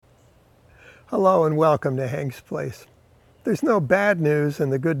Hello and welcome to Hank's Place. There's no bad news in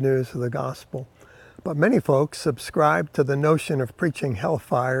the good news of the gospel, but many folks subscribe to the notion of preaching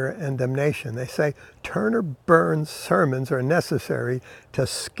hellfire and damnation. They say Turner Burns sermons are necessary to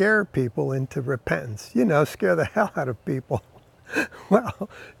scare people into repentance. Scare the hell out of people. Well,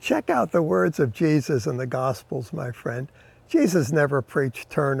 check out the words of Jesus in the Gospels, my friend. Jesus never preached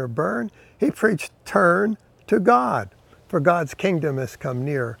turn or burn. He preached turn to God, for God's kingdom has come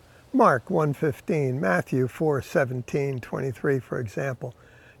near. Mark 1:15, Matthew 4:17, 23, for example.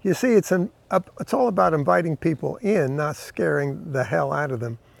 You see, it's all about inviting people in, not scaring the hell out of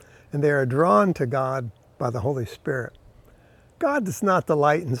them. And they are drawn to God by the Holy Spirit. God does not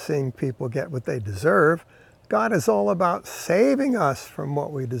delight in seeing people get what they deserve. God is all about saving us from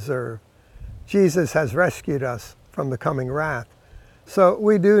what we deserve. Jesus has rescued us from the coming wrath. So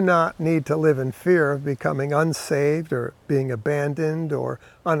we do not need to live in fear of becoming unsaved or being abandoned or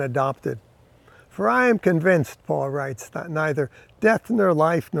unadopted. For I am convinced, Paul writes, that neither death nor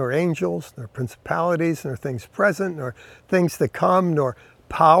life, nor angels, nor principalities, nor things present, nor things to come, nor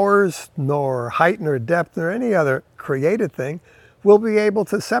powers, nor height, nor depth, nor any other created thing will be able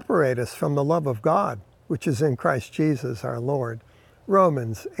to separate us from the love of God, which is in Christ Jesus our Lord.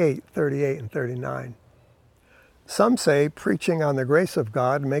 Romans 8:38 and 39. Some say preaching on the grace of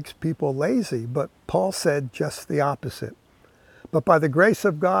God makes people lazy, but Paul said just the opposite. But by the grace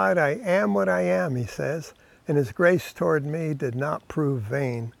of God I am what I am, he says, and his grace toward me did not prove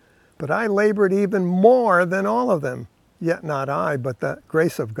vain. But I labored even more than all of them, yet not I, but the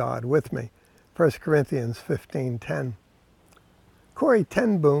grace of God with me. 1 Corinthians 15:10. Corrie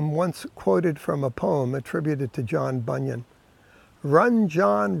ten Boom once quoted from a poem attributed to John Bunyan. Run,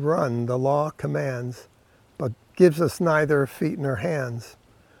 John, run, the law commands, but gives us neither feet nor hands.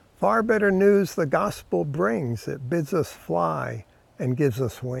 Far better news the gospel brings. It bids us fly and gives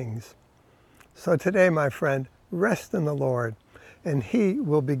us wings. So today, my friend, rest in the Lord, and he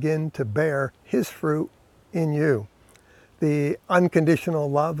will begin to bear his fruit in you. The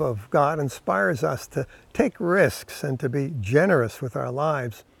unconditional love of God inspires us to take risks and to be generous with our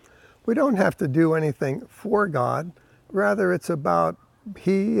lives. We don't have to do anything for God. Rather, it's about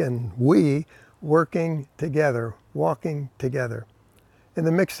he and we working together, walking together. In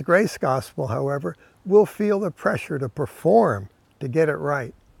the mixed grace gospel, however, we'll feel the pressure to perform, to get it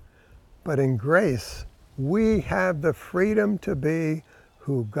right. But in grace, we have the freedom to be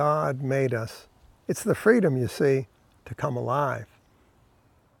who God made us. It's the freedom, you see, to come alive.